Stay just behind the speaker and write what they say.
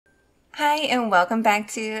Hi, and welcome back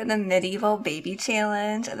to the Medieval Baby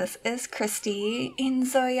Challenge. This is Christy, and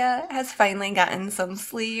Zoya has finally gotten some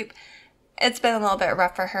sleep. It's been a little bit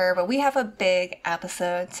rough for her, but we have a big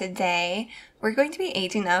episode today. We're going to be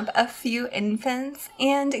aging up a few infants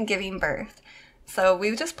and giving birth. So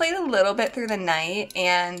we've just played a little bit through the night,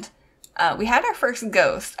 and we had our first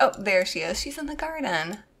ghost. Oh, there she is. She's in the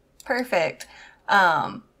garden. Perfect.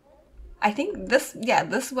 I think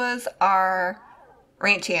this was our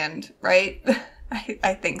ranch hand, right?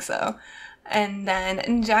 I think so. And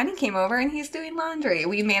then Johnny came over and he's doing laundry.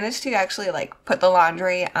 We managed to actually put the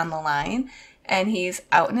laundry on the line, and he's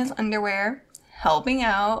out in his underwear helping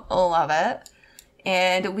out. Love it.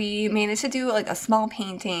 And we managed to do a small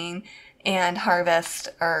painting and harvest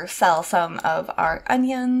or sell some of our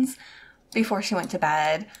onions before she went to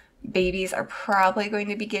bed. Babies are probably going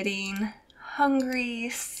to be getting hungry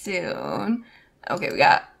soon. Okay, we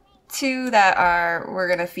got two that we're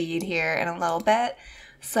gonna feed here in a little bit.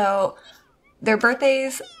 So their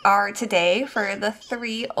birthdays are today for the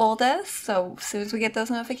three oldest. So as soon as we get those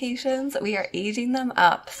notifications, we are aging them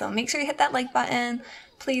up. So make sure you hit that like button,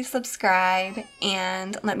 please subscribe,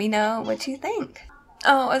 and let me know what you think.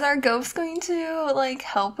 Oh, is our ghost going to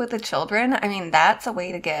help with the children? I mean, that's a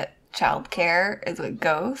way to get childcare, is with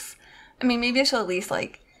ghosts. I mean, maybe I should at least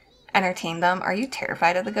entertain them. Are you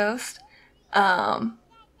terrified of the ghost?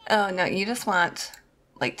 Oh no, you just want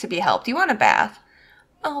to be helped. You want a bath.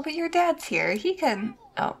 Oh, but your dad's here. He can.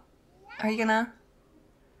 Oh, are you not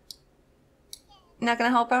gonna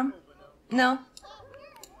help him? No?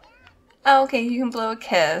 Oh, okay, you can blow a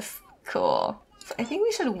kiss. Cool. So I think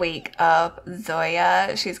we should wake up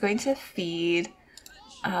Zoya. She's going to feed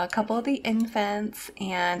a couple of the infants.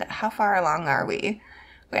 And how far along are we?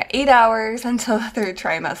 We got 8 hours until the third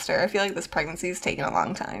trimester. I feel like this pregnancy is taking a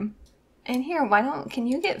long time. And here, can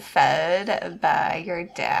you get fed by your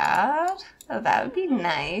dad? Oh, that would be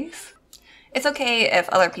nice. It's okay if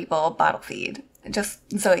other people bottle feed. Just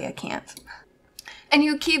Zoya can't. And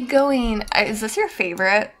you keep going. Is this your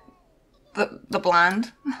favorite? The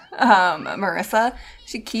blonde? Marissa?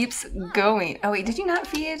 She keeps going. Oh wait, did you not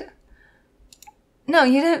feed? No,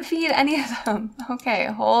 you didn't feed any of them. Okay,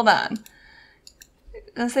 hold on.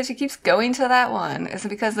 So she keeps going to that one. Is it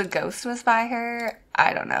because the ghost was by her?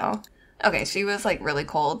 I don't know. Okay, she was really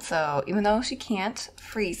cold, so even though she can't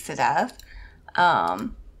freeze to death,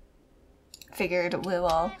 figured we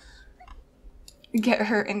will get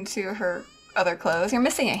her into her other clothes. You're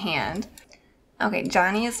missing a hand. Okay,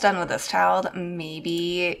 Johnny is done with this child.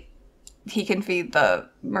 Maybe he can feed the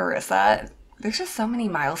Marissa. There's just so many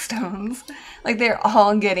milestones. They're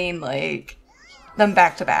all getting them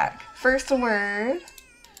back to back. First word.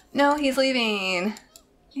 No, he's leaving.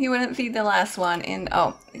 He wouldn't feed the last one. And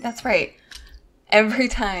oh, that's right. Every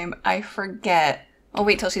time I forget, I'll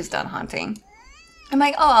wait till she's done haunting. I'm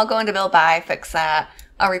like, oh, I'll go into Bill Buy, fix that.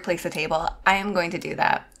 I'll replace the table. I am going to do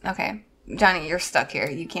that. Okay. Johnny, you're stuck here.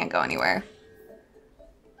 You can't go anywhere.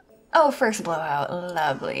 Oh, first blowout.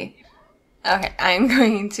 Lovely. Okay, I'm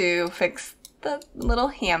going to fix the little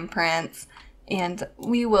handprints, and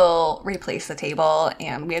we will replace the table,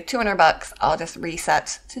 and we have $200. I'll just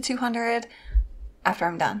reset to 200 after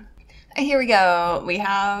I'm done. And here we go. We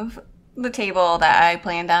have the table that I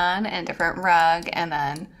planned on and a different rug, and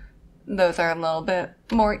then those are a little bit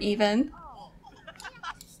more even.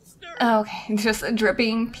 Okay, just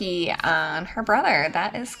dripping pee on her brother.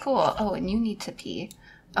 That is cool. Oh, and you need to pee.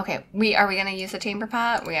 Okay, are we gonna use the chamber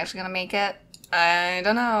pot? Are we actually gonna make it? I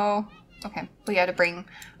don't know. Okay, we had to bring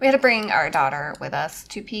our daughter with us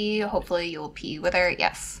to pee. Hopefully you'll pee with her.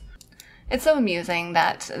 Yes. It's so amusing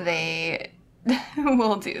that they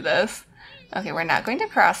will do this. Okay, we're not going to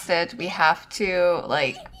cross stitch. We have to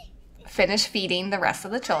finish feeding the rest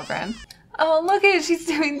of the children. Oh, look at it. She's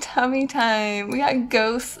doing tummy time. We got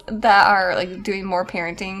ghosts that are doing more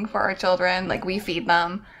parenting for our children. We feed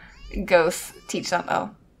them. Ghosts teach them.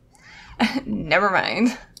 Oh, never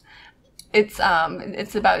mind. It's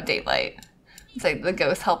about daylight. It's the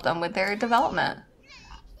ghosts help them with their development.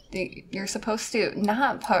 You're supposed to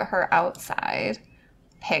not put her outside.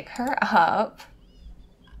 Pick her up.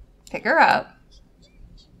 Pick her up.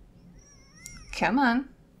 Come on.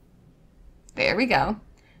 There we go.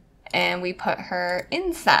 And we put her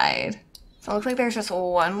inside. So it looks like there's just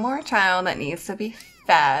one more child that needs to be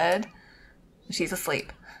fed. She's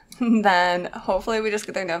asleep. Then hopefully we just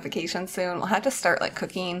get their notification soon. We'll have to start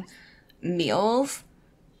cooking meals.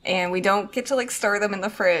 And we don't get to store them in the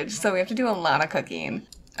fridge, so we have to do a lot of cooking.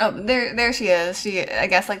 Oh, there she is. I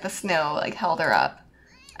guess the snow held her up.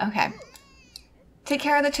 Okay. Take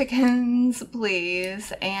care of the chickens,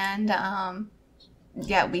 please. And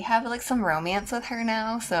yeah, we have like some romance with her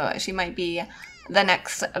now, so she might be the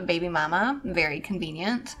next baby mama. Very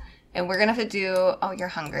convenient. And we're gonna have to do, oh, you're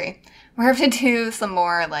hungry. We're gonna have to do some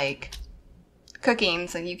more like cooking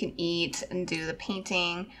so you can eat and do the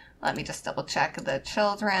painting. Let me just double check the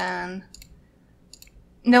children.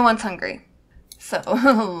 No one's hungry. So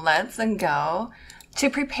let's go to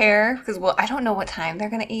prepare, because, well, I don't know what time they're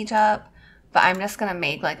gonna age up, but I'm just gonna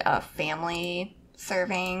make like a family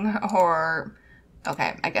serving, or,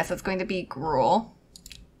 okay, I guess it's going to be gruel.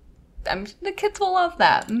 The kids will love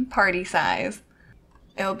that, party size.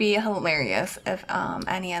 It will be hilarious if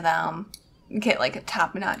any of them get like a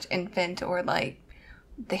top-notch infant, or like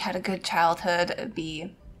they had a good childhood. It'd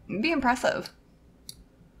be impressive.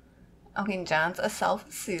 Okay, John's a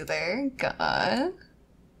self-soother. Good.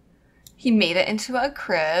 He made it into a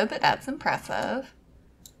crib. That's impressive.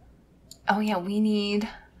 Oh yeah,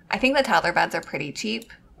 I think the toddler beds are pretty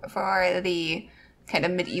cheap for the kind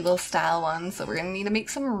of medieval style ones, so we're gonna need to make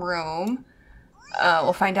some room.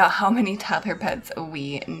 We'll find out how many toddler beds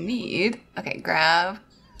we need. Okay, grab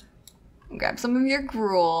some of your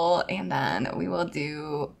gruel, and then we will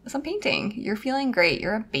do some painting. You're feeling great.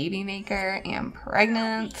 You're a baby maker and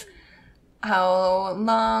pregnant. How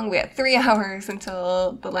long? We had 3 hours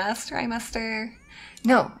until the last trimester.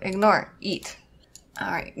 No, ignore. Eat.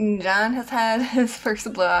 Alright, John has had his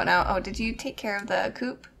first blowout now. Oh, did you take care of the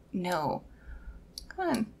coop? No. Come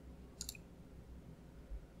on.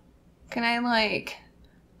 Can I, like,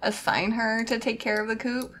 assign her to take care of the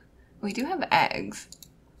coop? We do have eggs.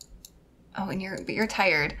 Oh, and you're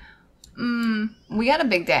tired. We had a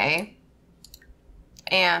big day.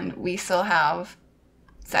 And we still have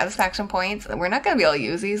satisfaction points. We're not going to be able to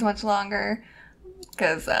use these much longer,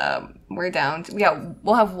 because we're down to, yeah,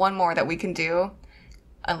 we'll have one more that we can do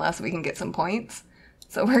unless we can get some points.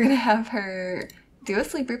 So we're going to have her do a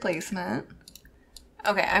sleep replacement.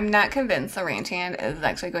 Okay, I'm not convinced the ranch hand is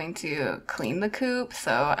actually going to clean the coop,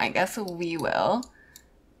 so I guess we will.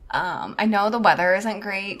 I know the weather isn't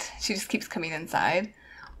great. She just keeps coming inside.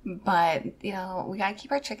 But, you know, we gotta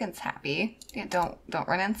keep our chickens happy. Yeah, don't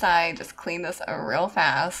run inside. Just clean this real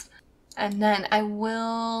fast. And then I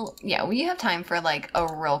will... Yeah, we have time for, like,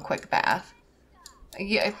 a real quick bath.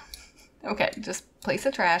 Yeah. Okay, just place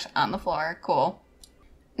the trash on the floor. Cool.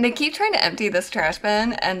 They keep trying to empty this trash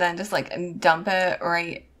bin and then just, like, dump it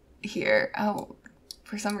right here. Oh,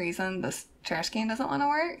 for some reason, this trash can doesn't want to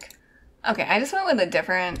work. Okay, I just went with a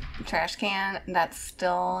different trash can that's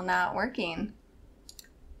still not working.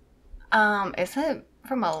 Is it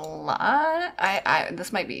from a lot?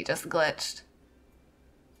 This might be just glitched.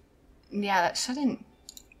 Yeah, that shouldn't...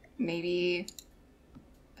 Maybe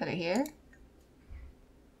put it here?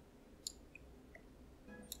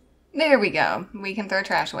 There we go. We can throw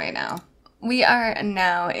trash away now. We are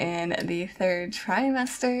now in the 3rd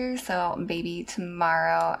trimester, so baby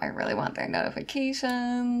tomorrow. I really want their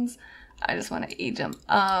notifications. I just want to age them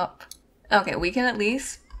up. Okay, we can at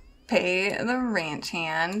least pay the ranch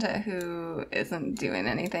hand, who isn't doing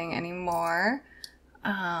anything anymore.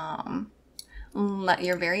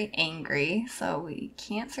 You're very angry, so we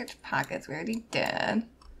can't search pockets. We already did.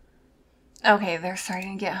 Okay, they're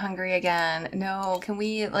starting to get hungry again. No, can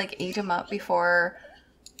we, like, age them up before,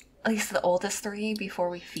 at least the oldest 3, before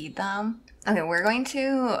we feed them? Okay, we're going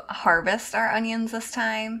to harvest our onions this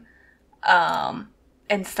time,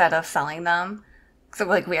 instead of selling them. So,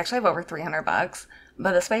 like, we actually have over 300 bucks.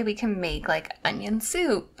 But this way we can make, like, onion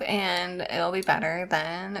soup, and it'll be better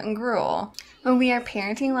than gruel. But we are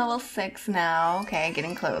parenting level 6 now. Okay,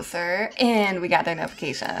 getting closer. And we got their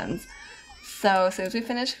notifications. So as soon as we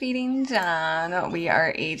finish feeding John, we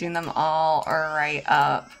are aging them all right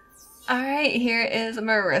up. Alright, here is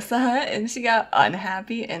Marissa, and she got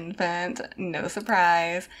unhappy infant. No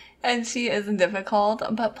surprise. And she is difficult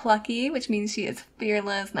but plucky, which means she is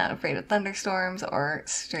fearless, not afraid of thunderstorms or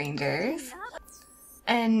strangers.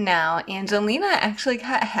 And now Angelina actually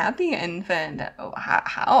got happy infant. Oh,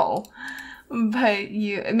 how? But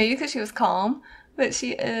maybe because she was calm, but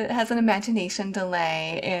she has an imagination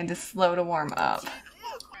delay and is slow to warm up.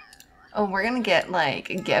 Oh, we're gonna get,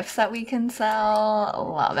 like, gifts that we can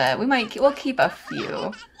sell. Love it. We'll keep a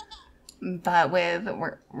few. But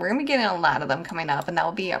we're gonna be getting a lot of them coming up, and that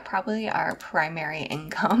will be probably our primary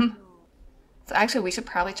income. So actually, we should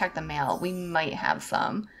probably check the mail. We might have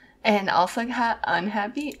some. And also got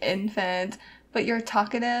unhappy infant, but you're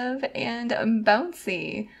talkative and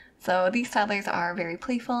bouncy. So these toddlers are very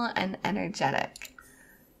playful and energetic.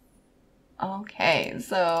 Okay,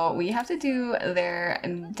 so we have to do their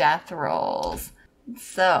death rolls.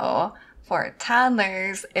 So for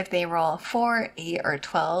toddlers, if they roll 4, 8, or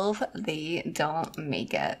 12, they don't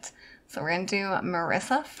make it. So we're going to do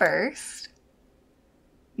Marissa first.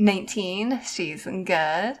 19, she's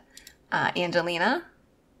good. Angelina,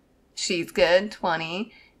 she's good,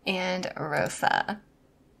 20. And Rosa.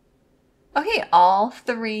 Okay, all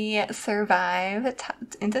three survive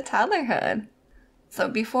into toddlerhood. So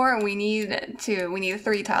before we need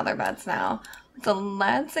 3 toddler beds now. So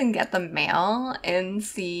let's get the mail and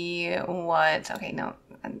see what, okay, no,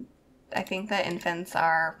 I think the infants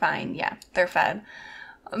are fine. Yeah, they're fed.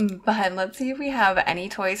 But let's see if we have any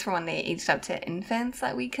toys for when they aged up to infants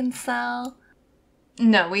that we can sell.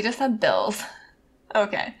 No, we just have bills.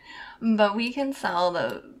 Okay. But we can sell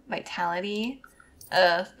the Vitality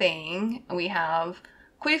thing. We have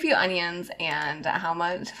quite a few onions and how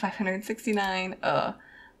much? 569?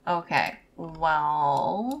 Okay.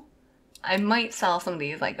 Well, I might sell some of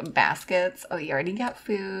these like baskets. Oh, you already got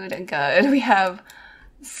food. Good. We have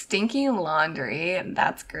stinky laundry.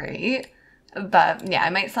 That's great. But yeah, I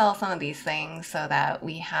might sell some of these things so that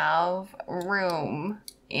we have room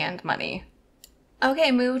and money.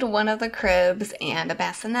 Okay, moved one of the cribs and a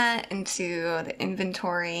bassinet into the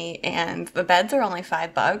inventory, and the beds are only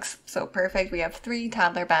 $5, so perfect. We have 3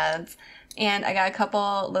 toddler beds, and I got a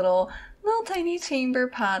couple little tiny chamber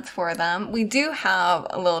pots for them. We do have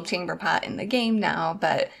a little chamber pot in the game now,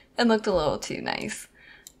 but it looked a little too nice.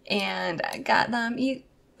 And I got them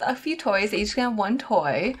a few toys. They each got 1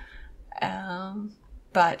 toy.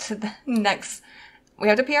 But next, we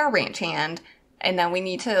have to pay our ranch hand, and then we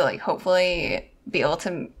need to like hopefully be able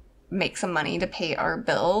to make some money to pay our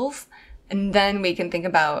bills, and then we can think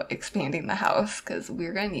about expanding the house because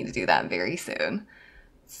we're gonna need to do that very soon.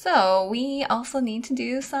 So we also need to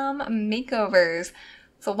do some makeovers.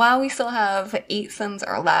 So while we still have 8 Sims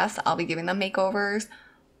or less, I'll be giving them makeovers,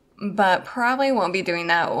 but probably won't be doing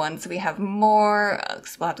that once we have more.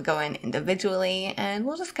 So we'll have to go in individually and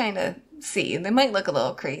we'll just kind of see. They might look a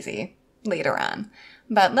little crazy later on.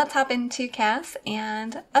 But let's hop into CAS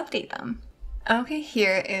and update them. Okay,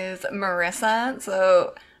 here is Marissa.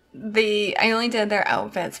 So I only did their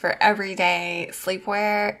outfits for everyday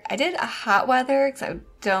sleepwear. I did a hot weather because I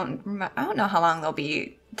don't know how long they'll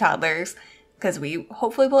be toddlers, because we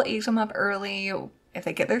hopefully will age them up early if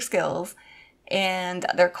they get their skills, and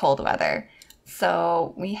their cold weather.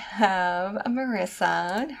 So we have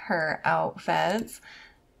Marissa, her outfits.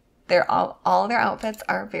 All their outfits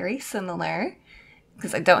are very similar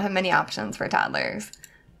because I don't have many options for toddlers.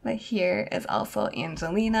 But here is also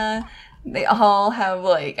Angelina. They all have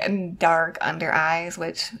like dark under eyes,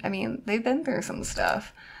 which, I mean, they've been through some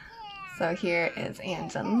stuff. So here is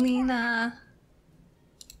Angelina.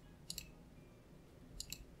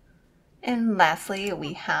 And lastly,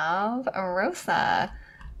 we have Rosa.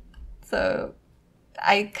 So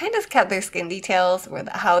I kind of kept their skin details with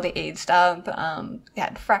how they aged up. They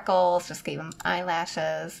had freckles, just gave them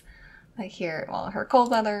eyelashes. Like here, well, her cold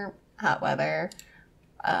weather, hot weather,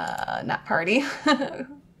 not party,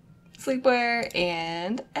 sleepwear,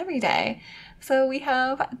 and everyday. So we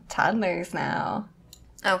have toddlers now.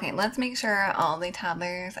 Okay, let's make sure all the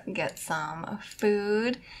toddlers get some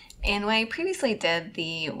food. And when I previously did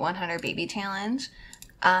the 100 baby challenge,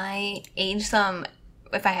 I aged them,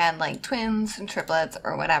 if I had like twins and triplets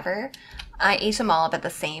or whatever, I aged them all up at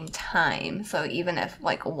the same time. So even if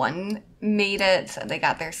like one made it, they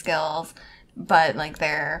got their skills, but like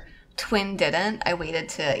their twin didn't, I waited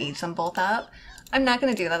to age them both up. I'm not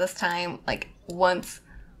going to do that this time. Like once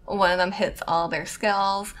one of them hits all their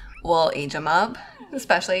skills, we'll age them up,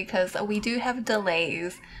 especially because we do have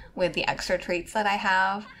delays with the extra traits that I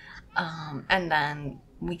have. And then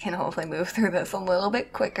we can hopefully move through this a little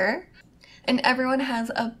bit quicker. And everyone has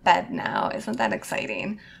a bed now. Isn't that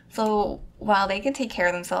exciting? So while they can take care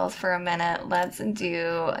of themselves for a minute, let's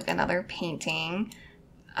do like another painting.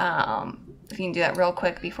 If you can do that real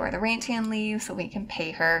quick before the ranch hand leaves so we can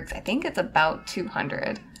pay her, because I think it's about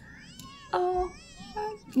 200. Oh,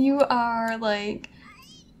 you are like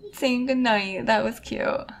saying goodnight. That was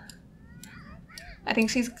cute. I think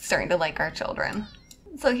she's starting to like our children.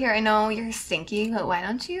 So here, I know you're stinky, but why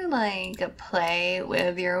don't you like play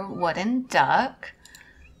with your wooden duck?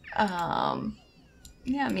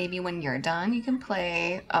 Yeah, maybe when you're done, you can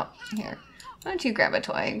play. Oh, here. Why don't you grab a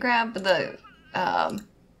toy? Grab the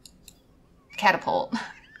catapult.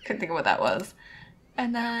 Couldn't think of what that was.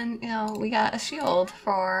 And then, you know, we got a shield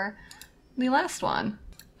for the last one.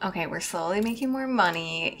 Okay, we're slowly making more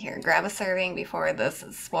money. Here, grab a serving before this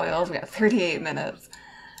spoils. We got 38 minutes.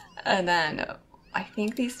 And then I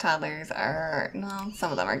think these toddlers are, no,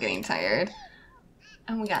 some of them are getting tired.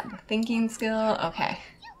 And we got the thinking skill. Okay.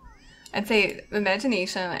 I'd say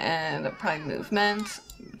imagination and probably movement,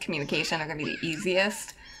 communication are going to be the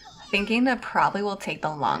easiest. thinking that probably will take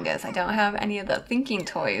the longest. I don't have any of the thinking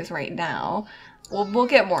toys right now. We'll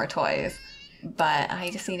get more toys, but I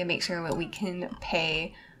just need to make sure that we can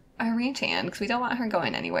pay our ranch hand because we don't want her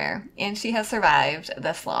going anywhere. And she has survived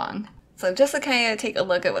this long. So just to kind of take a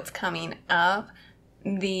look at what's coming up,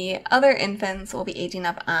 the other infants will be aging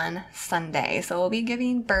up on Sunday. So we'll be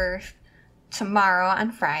giving birth tomorrow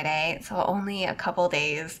on Friday. So only a couple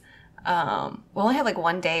days. We'll only have like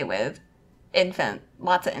one day with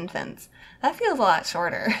lots of infants. That feels a lot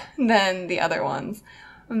shorter than the other ones.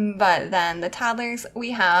 But then the toddlers,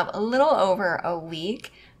 we have a little over a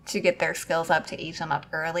week to get their skills up to age them up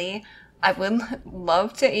early. I would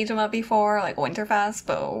love to age them up before like Winterfest,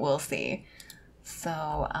 but we'll see.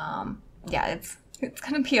 So yeah, it's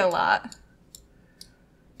gonna be a lot.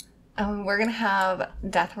 We're gonna have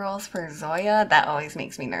death rolls for Zoya. That always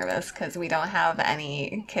makes me nervous because we don't have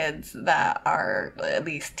any kids that are at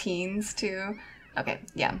least teens too. Okay,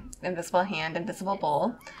 yeah, invisible hand, invisible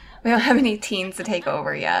bowl. We don't have any teens to take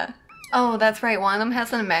over yet. Oh, that's right. One of them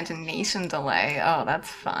has an imagination delay. Oh, that's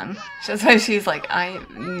fun. Just so she's like,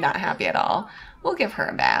 I'm not happy at all. We'll give her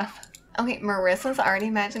a bath. Okay, Marissa's already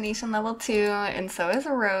imagination level 2, and so is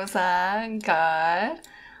Rosa. Good.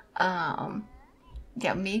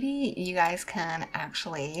 Yeah, maybe you guys can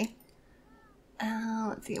actually...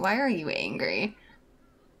 let's see. Why are you angry?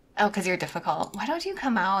 Oh, because you're difficult. Why don't you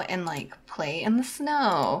come out and, like, play in the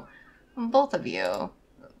snow? Both of you.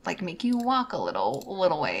 Like, make you walk a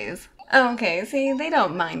little ways. Okay, see, they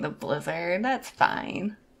don't mind the blizzard. That's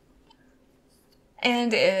fine.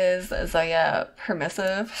 And is Zoya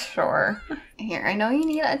permissive? Sure. Here, I know you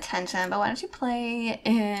need attention, but why don't you play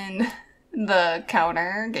in the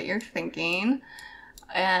counter, get your thinking,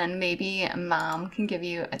 and maybe Mom can give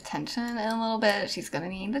you attention in a little bit. She's gonna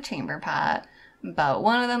need the chamber pot, but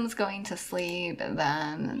one of them's going to sleep, and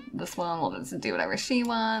then this one will just do whatever she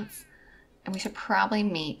wants. And we should probably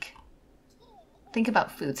think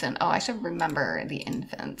about food soon. Oh, I should remember the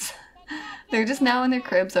infants. They're just now in their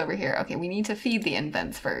cribs over here. Okay, we need to feed the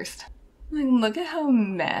infants first. Like, look at how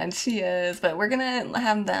mad she is, but we're gonna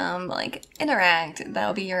have them, like, interact.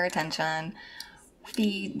 That'll be your attention.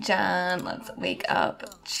 Feed John. Let's wake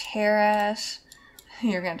up Cherish.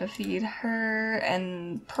 You're gonna have to feed her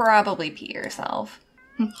and probably pee yourself.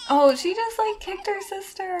 Oh, she just, like, kicked her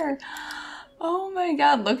sister. Oh my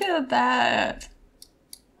god, look at that.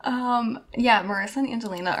 Yeah, Marissa and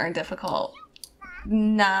Angelina are difficult.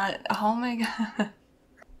 Oh my god.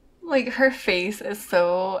 Like, her face is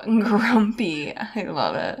so grumpy. I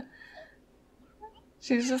love it.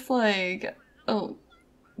 She's just like a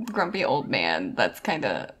grumpy old man. That's kind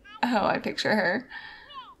of how I picture her.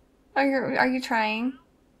 Are you trying?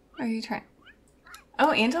 Are you trying?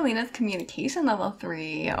 Oh, Angelina's communication level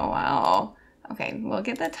 3. Oh, wow. Okay, we'll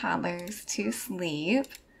get the toddlers to sleep.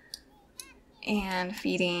 And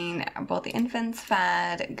feeding both the infants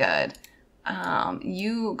fed. Good.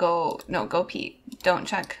 Go pee. Don't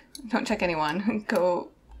check anyone.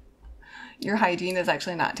 Go. Your hygiene is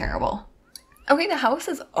actually not terrible. Okay, the house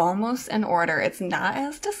is almost in order. It's not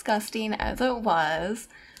as disgusting as it was.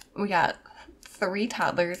 We got 3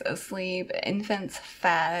 toddlers asleep, infants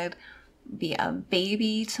fed, be a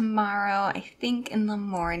baby tomorrow, I think in the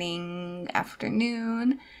morning,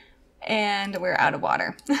 afternoon, and we're out of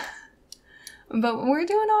water. But we're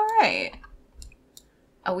doing all right.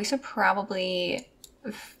 Oh, we should probably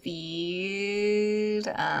feed,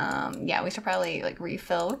 yeah, we should probably, like,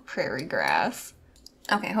 refill with prairie grass.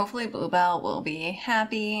 Okay, hopefully Bluebell will be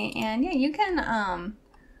happy, and yeah, you can,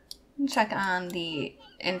 check on the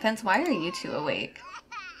infants. Why are you 2 awake?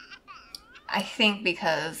 I think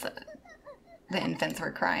because the infants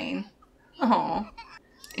were crying. Oh.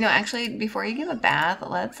 You know, actually, before you give a bath,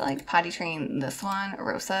 let's, like, potty train this one.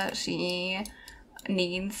 Rosa, she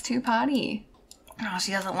needs to potty. Oh,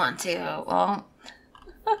 she doesn't want to. Well,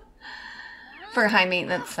 for high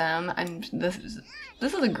maintenance sim, this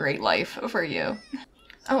is a great life for you.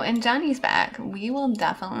 Oh, and Johnny's back. We will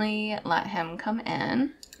definitely let him come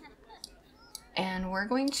in. And we're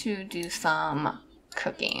going to do some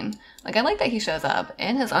cooking. Like, I like that he shows up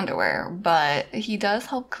in his underwear, but he does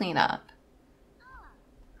help clean up.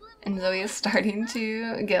 And Zoe is starting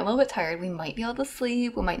to get a little bit tired. We might be able to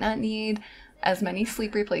sleep. We might not need as many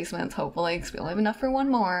sleep replacements, hopefully, because we only have enough for one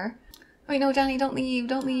more. Wait, no, Johnny, don't leave.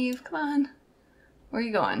 Don't leave. Come on. Where are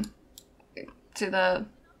you going? To the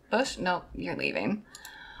bush? Nope, you're leaving.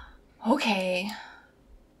 Okay.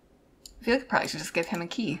 I feel like I probably should just give him a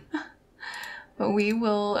key. But we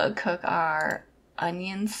will cook our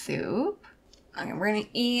onion soup. Okay, we're gonna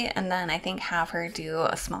eat and then I think have her do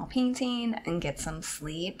a small painting and get some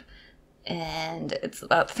sleep. And it's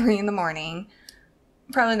about 3 in the morning.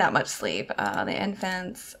 probably not much sleep. The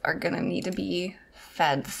infants are gonna need to be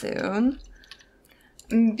fed soon.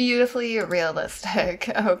 Beautifully realistic.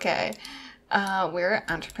 Okay. We're an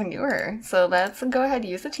entrepreneur. So let's go ahead and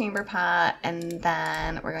use the chamber pot, and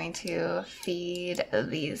then we're going to feed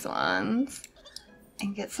these ones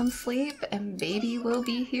and get some sleep, and baby will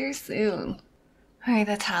be here soon. All right,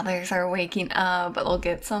 the toddlers are waking up. They'll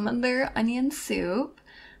get some of their onion soup.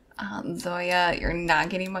 Zoya, you're not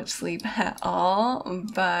getting much sleep at all,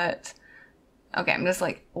 but okay, I'm just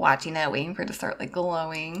like watching it, waiting for it to start like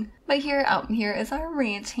glowing. But here is our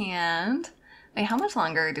ranch hand. Wait, how much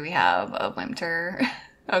longer do we have of winter?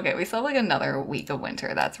 Okay, we still have like another week of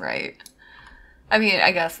winter, that's right. I mean,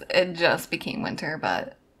 I guess it just became winter,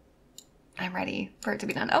 but I'm ready for it to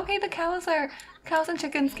be done. Okay, the cows and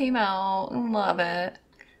chickens came out. Love it.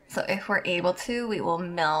 So if we're able to, we will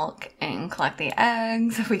milk and collect the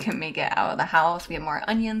eggs. If we can make it out of the house, we have more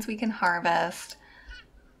onions we can harvest.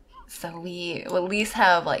 So we will at least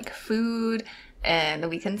have like food, and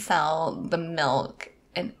we can sell the milk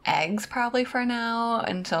and eggs probably for now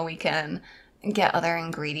until we can get other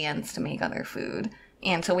ingredients to make other food.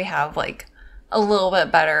 And so we have like a little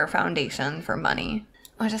bit better foundation for money.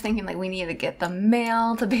 I was just thinking like we need to get the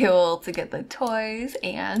mail to be able to get the toys,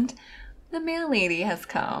 and the mail lady has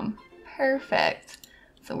come. Perfect.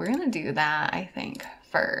 So we're gonna do that, I think,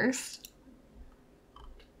 first.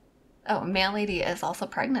 Oh, mail lady is also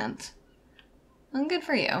pregnant. Well, good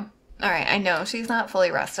for you. All right, I know she's not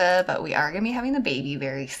fully rested, but we are gonna be having the baby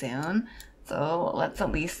very soon. So let's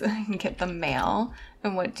at least get the mail.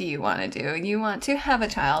 And what do you want to do? You want to have a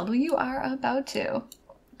child? Well, you are about to.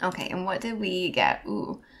 Okay, and what did we get?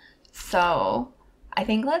 Ooh, so I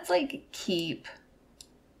think let's like keep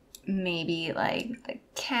maybe like the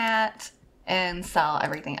cat and sell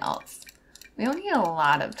everything else. We don't need a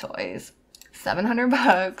lot of toys.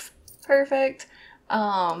 $700, perfect.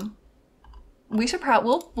 We should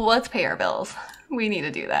let's pay our bills. We need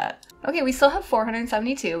to do that. Okay, we still have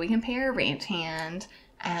 472. We can pay our ranch hand,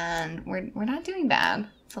 and we're not doing bad.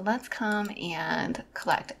 So let's come and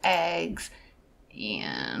collect eggs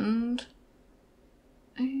and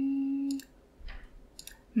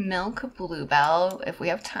milk Bluebell if we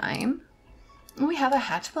have time. We have a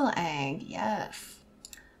hatchable egg, yes.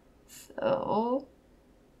 So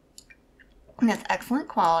that's excellent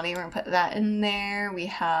quality. We're gonna put that in there. We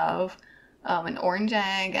have an orange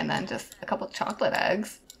egg and then just a couple chocolate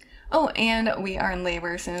eggs. Oh, and we are in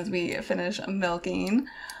labor as soon as we finish milking.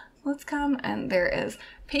 Let's come, and there is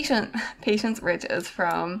Patience Rich is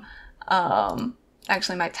from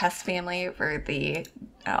actually my test family for the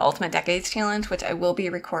Ultimate Decades Challenge, which I will be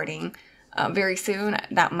recording very soon.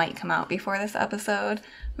 That might come out before this episode,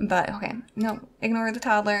 but okay, no, ignore the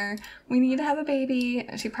toddler. We need to have a baby.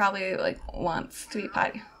 She probably like wants to be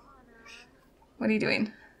potty. What are you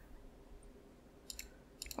doing?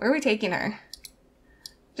 Where are we taking her?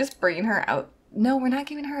 Just bringing her out. No, we're not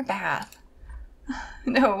giving her a bath.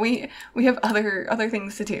 No, we have other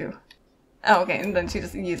things to do. Oh, okay, and then she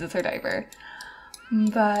just uses her diaper.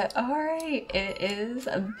 But alright, it is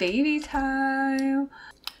baby time.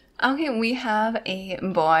 Okay, we have a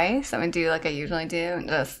boy, so I'm gonna do like I usually do and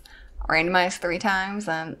just randomize 3 times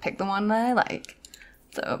and pick the one that I like.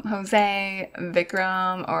 So Jose,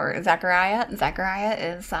 Vikram, or Zachariah. Zachariah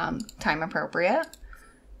is time appropriate.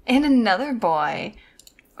 And another boy,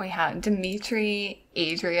 we have Dimitri,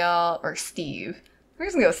 Adriel, or Steve. We're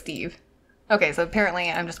just gonna go Steve. Okay, so apparently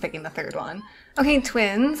I'm just picking the 3rd one. Okay,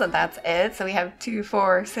 twins, so that's it. So we have 2,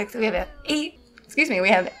 4, 6, we have 8. Excuse me, we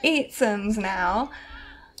have 8 Sims now.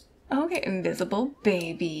 Okay, invisible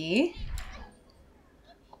baby.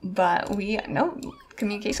 But no,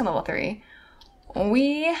 communication level 3.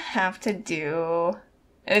 We have to do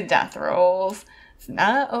death rolls. It's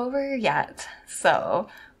not over yet. So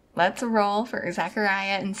let's roll for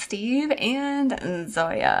Zachariah and Steve and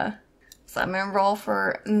Zoya. So I'm gonna roll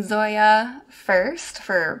for Zoya first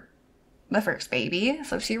for the first baby.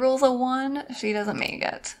 So if she rolls a 1, she doesn't make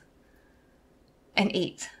it. An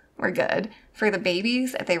 8, we're good. For the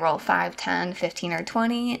babies, if they roll 5, 10, 15, or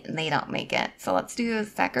 20, they don't make it. So let's do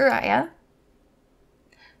Zachariah.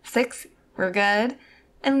 6, we're good.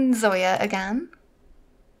 And Zoya again.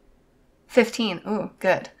 15, ooh,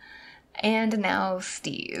 good. And now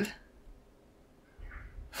Steve.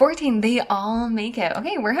 14, they all make it.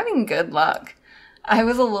 Okay, we're having good luck. I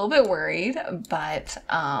was a little bit worried, but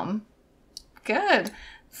good.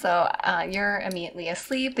 So you're immediately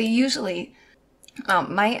asleep. They usually,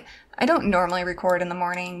 I don't normally record in the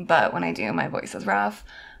morning, but when I do, my voice is rough.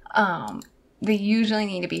 They usually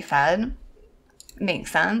need to be fed.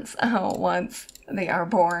 Makes sense once they are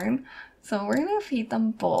born. So we're gonna feed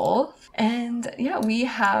them both. And yeah, we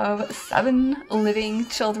have 7 living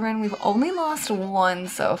children. We've only lost 1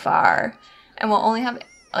 so far. And we'll only have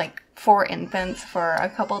like 4 infants for a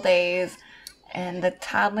couple days. And the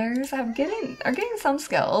toddlers are getting some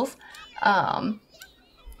skills.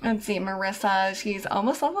 Let's see, Marissa, she's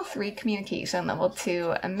almost level 3 communication, level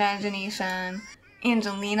 2 imagination.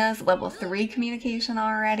 Angelina's level 3 communication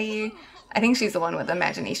already. I think she's the one with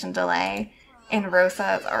imagination delay. And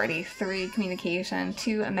Rosa is already 3 communication,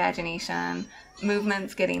 2 imagination,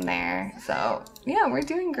 movement's getting there. So yeah, we're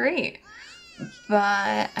doing great.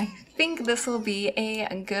 But I think this will be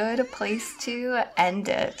a good place to end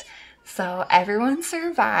it. So everyone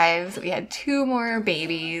survives. We had 2 more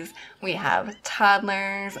babies. We have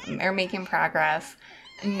toddlers. They're making progress.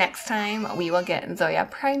 Next time we will get Zoya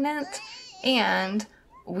pregnant, and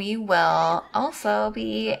we will also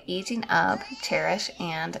be aging up Cherish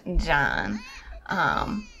and John.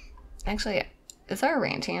 Actually, is our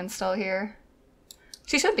ranch hand still here?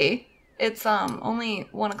 She should be. It's only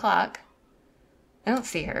 1 o'clock. I don't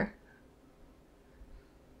see her.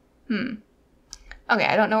 Okay,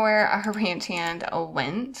 I don't know where our ranch hand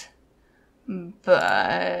went,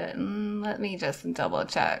 but let me just double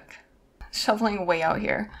check. Shuffling way out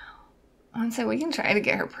here. I want to say we can try to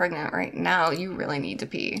get her pregnant right now. You really need to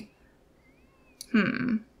pee.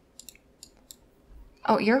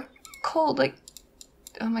 Oh, you're cold. Like,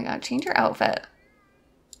 oh my god, change your outfit.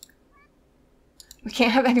 We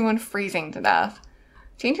can't have anyone freezing to death.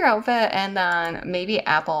 Change your outfit, and then maybe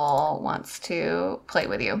Apple wants to play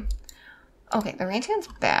with you. Okay, the ranch hand's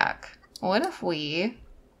back. What if we...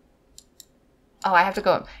 Oh, I have to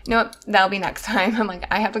go... You know what? That'll be next time. I'm like,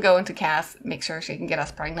 I have to go into Cass, make sure she can get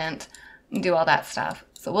us pregnant, and do all that stuff.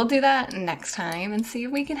 So we'll do that next time and see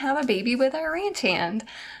if we can have a baby with our ranch hand.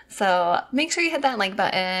 So make sure you hit that like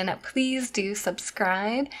button. Please do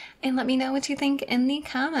subscribe, and let me know what you think in the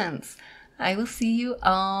comments. I will see you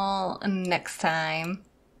all next time.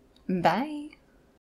 Bye.